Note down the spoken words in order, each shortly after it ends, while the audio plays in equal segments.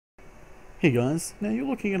Hey guys, now you're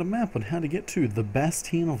looking at a map on how to get to the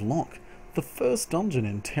Bastion of Lok, the first dungeon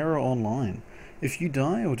in Tera Online. If you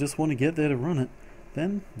die or just want to get there to run it,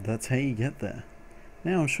 then that's how you get there.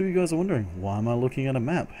 Now I'm sure you guys are wondering, why am I looking at a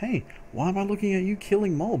map? Hey, why am I looking at you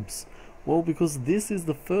killing mobs? Well, because this is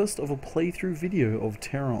the first of a playthrough video of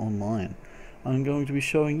Tera Online. I'm going to be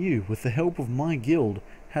showing you, with the help of my guild,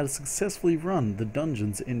 how to successfully run the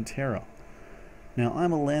dungeons in Tera. Now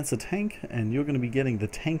I'm a Lancer tank and you're going to be getting the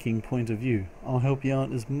tanking point of view. I'll help you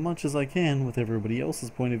out as much as I can with everybody else's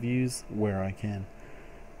point of views where I can.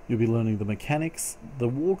 You'll be learning the mechanics, the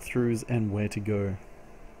walkthroughs and where to go.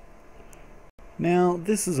 Now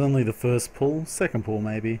this is only the first pull, second pull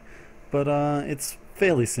maybe, but it's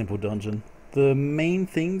fairly simple dungeon. The main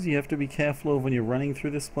things you have to be careful of when you're running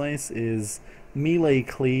through this place is melee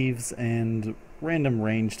cleaves and random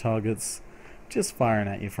range targets just firing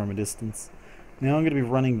at you from a distance. Now I'm going to be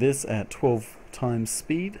running this at 12 times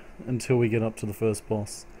speed until we get up to the first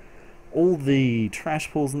boss. All the trash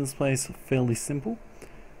pulls in this place are fairly simple.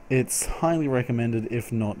 It's highly recommended,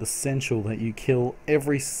 if not essential, that you kill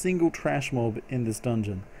every single trash mob in this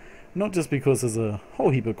dungeon. Not just because there's a whole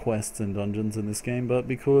heap of quests and dungeons in this game, but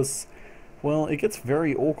because, well, it gets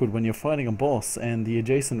very awkward when you're fighting a boss and the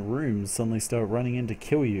adjacent rooms suddenly start running in to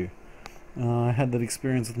kill you. I had that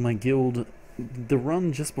experience with my guild the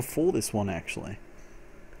run just before this one actually.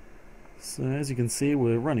 So as you can see,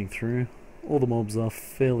 we're running through. All the mobs are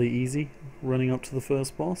fairly easy, running up to the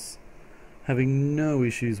first boss, having no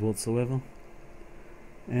issues whatsoever.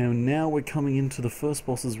 And now we're coming into the first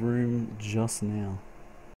boss's room just now.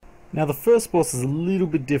 Now the first boss is a little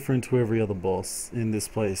bit different to every other boss in this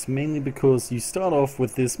place, mainly because you start off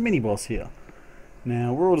with this mini boss here.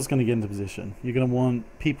 Now we're all just going to get into position. You're going to want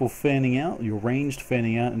people fanning out, your ranged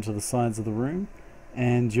fanning out into the sides of the room,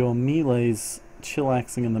 and your melees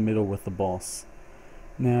chillaxing in the middle with the boss.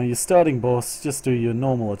 Now your starting boss, just do your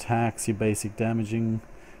normal attacks, your basic damaging,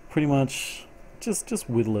 pretty much just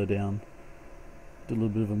whittle her down. Did a little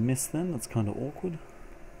bit of a miss then, that's kind of awkward.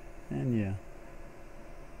 And yeah.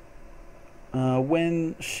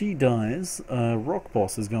 When she dies, a rock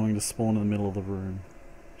boss is going to spawn in the middle of the room.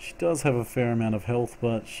 She does have a fair amount of health,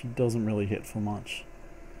 but she doesn't really hit for much.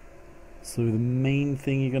 So the main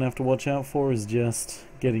thing you're going to have to watch out for is just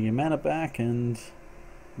getting your mana back and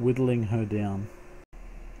whittling her down.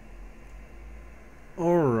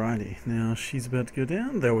 Alrighty, now she's about to go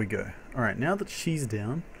down. There we go. Alright, now that she's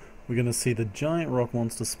down, we're going to see the giant rock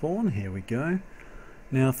monster spawn. Here we go.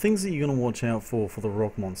 Now things that you're going to watch out for the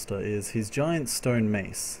rock monster is his giant stone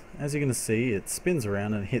mace. As you're going to see, it spins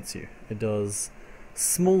around and hits you. It does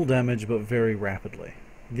small damage but very rapidly.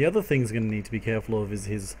 The other things you're going to need to be careful of is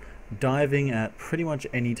his diving at pretty much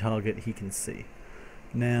any target he can see.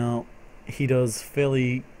 Now he does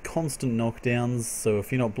fairly constant knockdowns, so if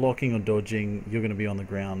you're not blocking or dodging, you're going to be on the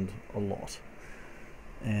ground a lot,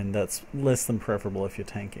 and that's less than preferable if you're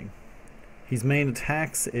tanking. His main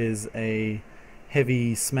attacks is a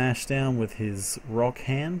heavy smash down with his rock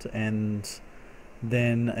hand, and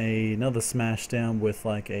then another smash down with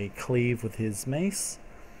like a cleave with his mace,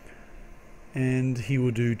 and he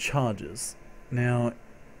will do charges. Now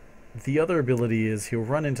the other ability is he'll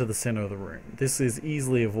run into the center of the room. This is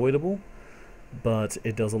easily avoidable, but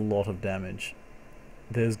it does a lot of damage.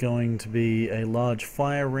 There's going to be a large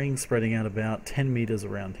fire ring spreading out about 10 meters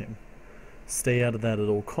around him. Stay out of that at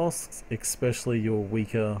all costs, especially your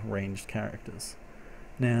weaker ranged characters.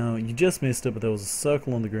 Now, you just missed it, but there was a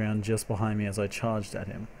circle on the ground just behind me as I charged at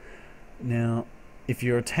him. Now, if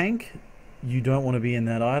you're a tank, you don't want to be in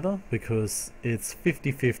that either, because it's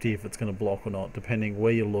 50-50 if it's going to block or not, depending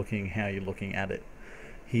where you're looking, how you're looking at it.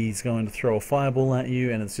 He's going to throw a fireball at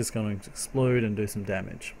you, and it's just going to explode and do some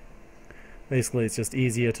damage. Basically, it's just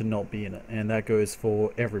easier to not be in it, and that goes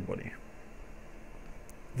for everybody.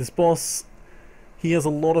 This boss, he has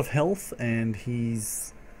a lot of health, and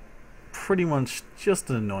he's pretty much just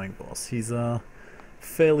an annoying boss. He's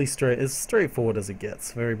fairly as straightforward as it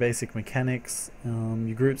gets. Very basic mechanics.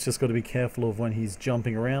 Your group's just got to be careful of when he's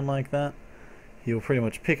jumping around like that. He'll pretty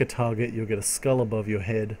much pick a target, you'll get a skull above your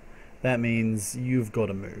head. That means you've got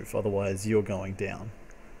to move, otherwise you're going down.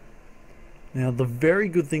 Now the very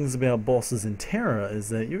good things about bosses in Tera is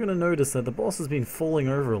that you're going to notice that the boss has been falling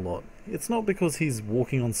over a lot. It's not because he's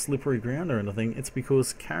walking on slippery ground or anything, it's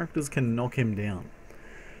because characters can knock him down.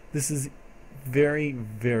 This is very,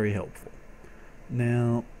 very helpful.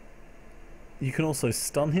 Now, you can also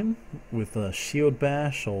stun him with a shield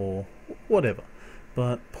bash or whatever,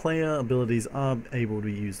 but player abilities are able to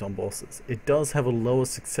be used on bosses. It does have a lower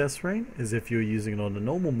success rate as if you're using it on a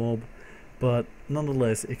normal mob, but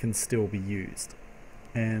nonetheless it can still be used.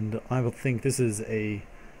 And I would think this is a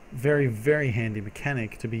very, very handy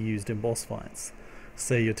mechanic to be used in boss fights.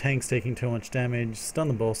 Say your tank's taking too much damage, stun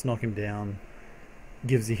the boss, knock him down,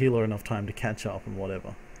 gives your healer enough time to catch up and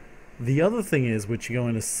whatever. The other thing is, which you're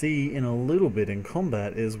going to see in a little bit in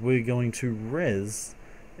combat, is we're going to res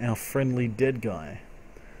our friendly dead guy.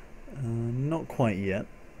 Not quite yet.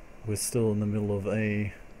 We're still in the middle of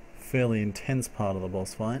a fairly intense part of the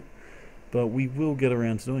boss fight, but we will get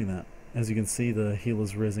around to doing that. As you can see, the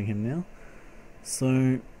healer's resing him now.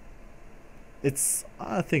 So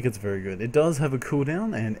I think it's very good. It does have a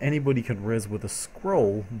cooldown, and anybody can res with a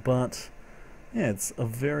scroll, but yeah, it's a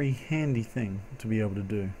very handy thing to be able to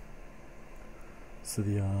do. So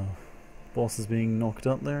the boss is being knocked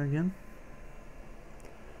up there again.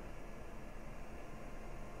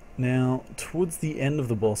 Now, towards the end of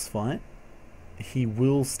the boss fight, he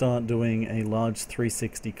will start doing a large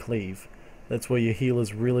 360 cleave. That's where your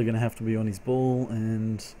healer's really going to have to be on his ball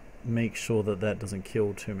and make sure that that doesn't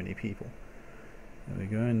kill too many people. There we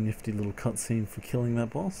go, a nifty little cutscene for killing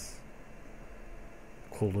that boss.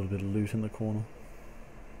 Cool little bit of loot in the corner.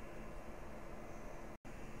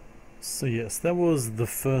 So yes, that was the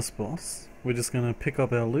first boss. We're just going to pick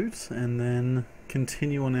up our loot and then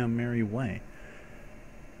continue on our merry way.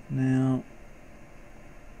 Now,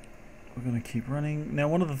 we're going to keep running. Now,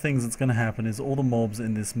 one of the things that's going to happen is all the mobs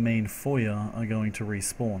in this main foyer are going to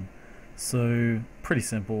respawn. So, pretty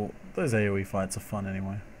simple. Those AoE fights are fun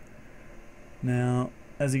anyway. Now,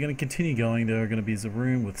 as you're going to continue going, there are going to be a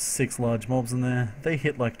room with 6 large mobs in there. They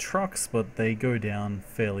hit like trucks, but they go down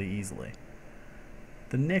fairly easily.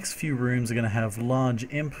 The next few rooms are going to have large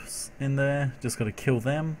imps in there. Just got to kill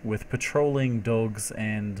them with patrolling dogs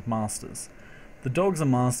and masters. The dogs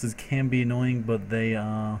and masters can be annoying, but they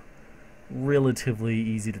are relatively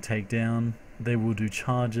easy to take down. They will do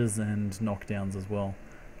charges and knockdowns as well,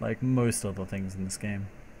 like most other things in this game.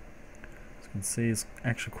 As you can see, there's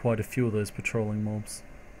actually quite a few of those patrolling mobs.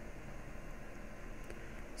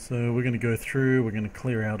 So we're going to go through, we're going to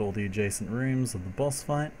clear out all the adjacent rooms of the boss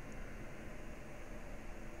fight.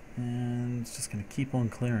 And just going to keep on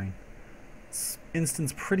clearing. This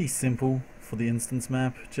instance pretty simple for the instance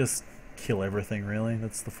map, just kill everything really.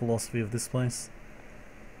 That's the philosophy of this place.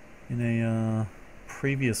 In a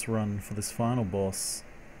previous run for this final boss,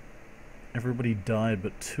 everybody died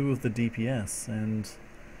but 2 of the DPS, and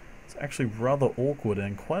it's actually rather awkward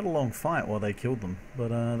and quite a long fight while they killed them. But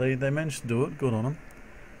they managed to do it, good on them.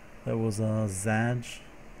 That was Zaj,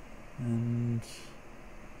 and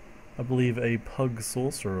I believe a pug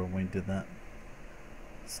sorcerer when we did that.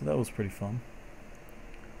 So that was pretty fun.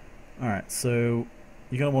 Alright, so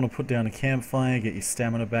you're going to want to put down a campfire, get your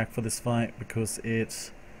stamina back for this fight, because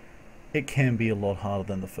it can be a lot harder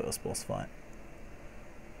than the first boss fight.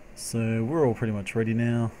 So we're all pretty much ready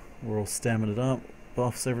now. We're all staminaed up,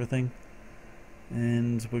 buffs everything,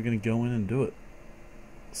 and we're going to go in and do it.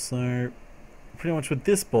 So pretty much with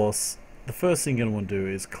this boss, the first thing you're going to want to do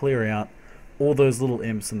is clear out all those little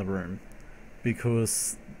imps in the room,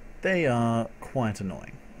 because they are quite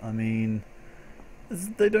annoying. I mean,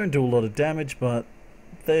 they don't do a lot of damage, but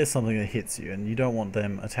they're something that hits you, and you don't want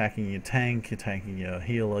them attacking your tank, attacking your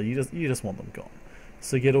healer. You just want them gone.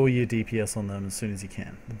 So get all your DPS on them as soon as you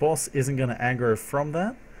can. The boss isn't going to aggro from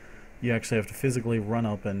that. You actually have to physically run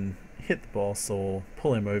up and hit the boss or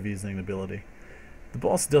pull him over using an ability. The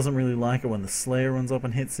boss doesn't really like it when the Slayer runs up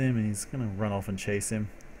and hits him, and he's going to run off and chase him.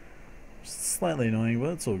 Just slightly annoying, but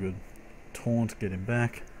it's all good. Taunt, get him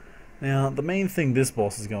back. Now, the main thing this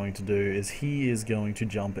boss is going to do is he is going to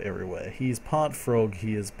jump everywhere. He is part frog,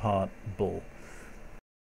 he is part bull.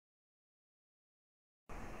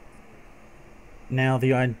 Now,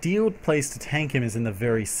 the ideal place to tank him is in the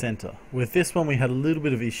very center. With this one, we had a little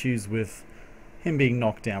bit of issues with him being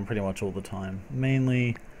knocked down pretty much all the time.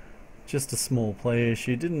 Mainly just a small play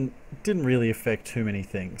issue. Didn't really affect too many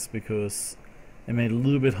things, because it made it a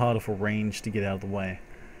little bit harder for range to get out of the way.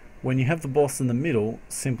 When you have the boss in the middle,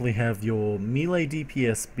 simply have your melee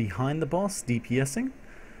DPS behind the boss, DPSing,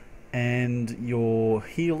 and your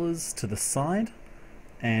healers to the side,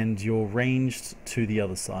 and your ranged to the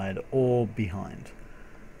other side, or behind.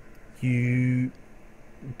 You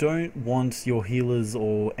don't want your healers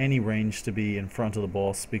or any range to be in front of the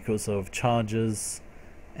boss because of charges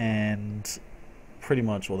and pretty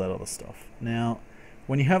much all that other stuff. Now,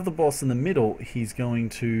 when you have the boss in the middle, he's going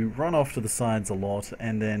to run off to the sides a lot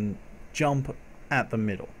and then jump at the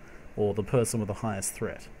middle, or the person with the highest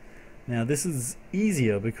threat. Now this is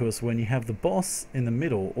easier because when you have the boss in the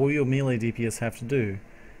middle, all your melee DPS have to do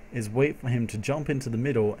is wait for him to jump into the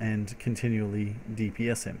middle and continually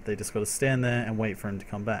DPS him. They just got to stand there and wait for him to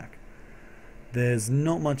come back. There's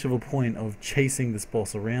not much of a point of chasing this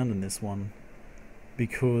boss around in this one,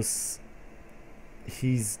 because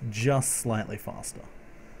he's just slightly faster.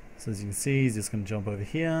 So as you can see, he's just going to jump over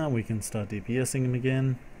here. We can start DPSing him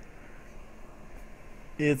again.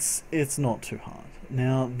 It's not too hard.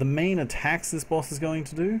 Now, the main attacks this boss is going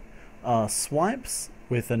to do are swipes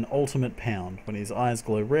with an ultimate pound. When his eyes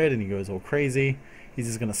glow red and he goes all crazy, he's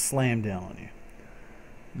just going to slam down on you.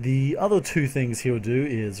 The other two things he'll do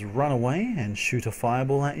is run away and shoot a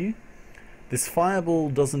fireball at you. This fireball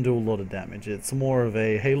doesn't do a lot of damage. It's more of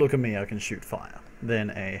a, hey, look at me, I can shoot fire, than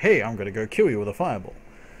a, hey, I'm going to go kill you with a fireball.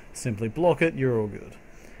 Simply block it, you're all good.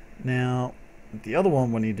 Now, the other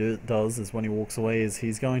one when he does is when he walks away is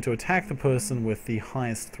he's going to attack the person with the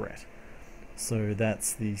highest threat. So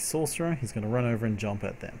that's the sorcerer. He's going to run over and jump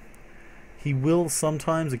at them. He will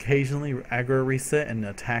sometimes occasionally aggro reset and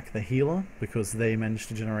attack the healer because they managed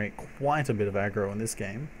to generate quite a bit of aggro in this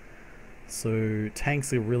game. So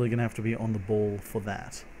tanks are really going to have to be on the ball for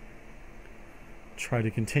that. Try to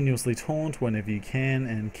continuously taunt whenever you can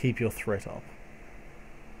and keep your threat up.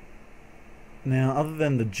 Now, other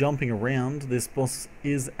than the jumping around, this boss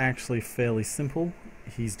is actually fairly simple.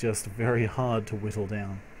 He's just very hard to whittle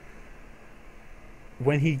down.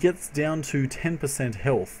 When he gets down to 10%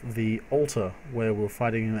 health, the altar where we're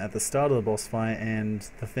fighting him at the start of the boss fight and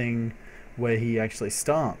the thing where he actually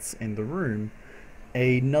starts in the room,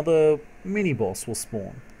 another mini-boss will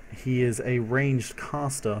spawn. He is a ranged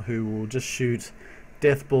caster who will just shoot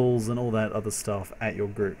death balls and all that other stuff at your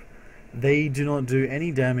group. They do not do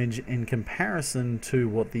any damage in comparison to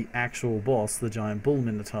what the actual boss, the giant bull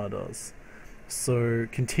minotaur, does. So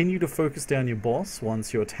continue to focus down your boss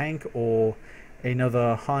once your tank or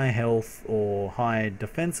another high health or high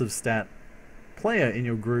defensive stat player in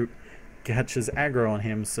your group catches aggro on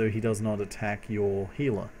him so he does not attack your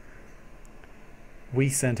healer. We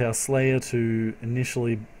sent our Slayer to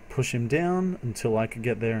initially push him down until I could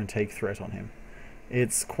get there and take threat on him.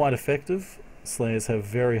 It's quite effective. Slayers have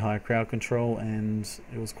very high crowd control and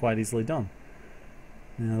it was quite easily done.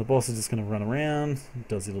 Now the boss is just going to run around,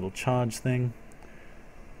 does his little charge thing.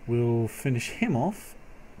 We'll finish him off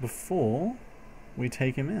before we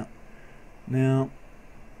take him out. Now,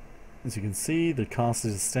 as you can see, the caster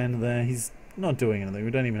is standing there. He's not doing anything.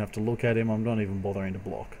 We don't even have to look at him. I'm not even bothering to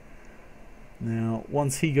block. Now,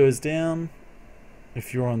 once he goes down,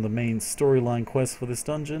 if you're on the main storyline quest for this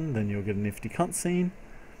dungeon, then you'll get a nifty cutscene.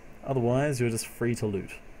 Otherwise, you're just free to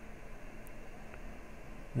loot.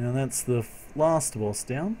 Now that's the last boss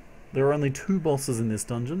down. There are only 2 bosses in this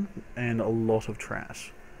dungeon, and a lot of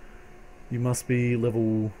trash. You must be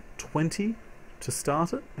level 20 to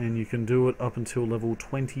start it, and you can do it up until level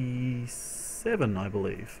 27, I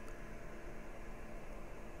believe.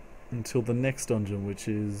 Until the next dungeon, which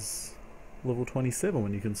is level 27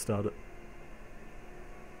 when you can start it.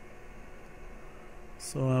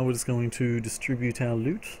 So we're just going to distribute our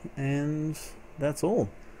loot, and that's all.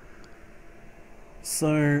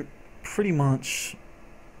 So pretty much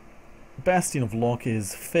Bastion of Lok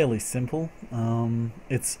is fairly simple.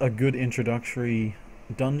 It's a good introductory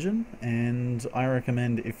dungeon, and I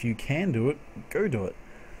recommend if you can do it, go do it.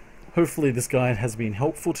 Hopefully this guide has been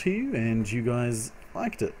helpful to you and you guys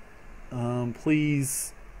liked it.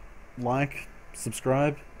 Please like,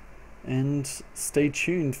 subscribe, and stay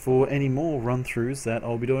tuned for any more run-throughs that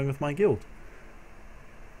I'll be doing with my guild.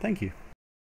 Thank you.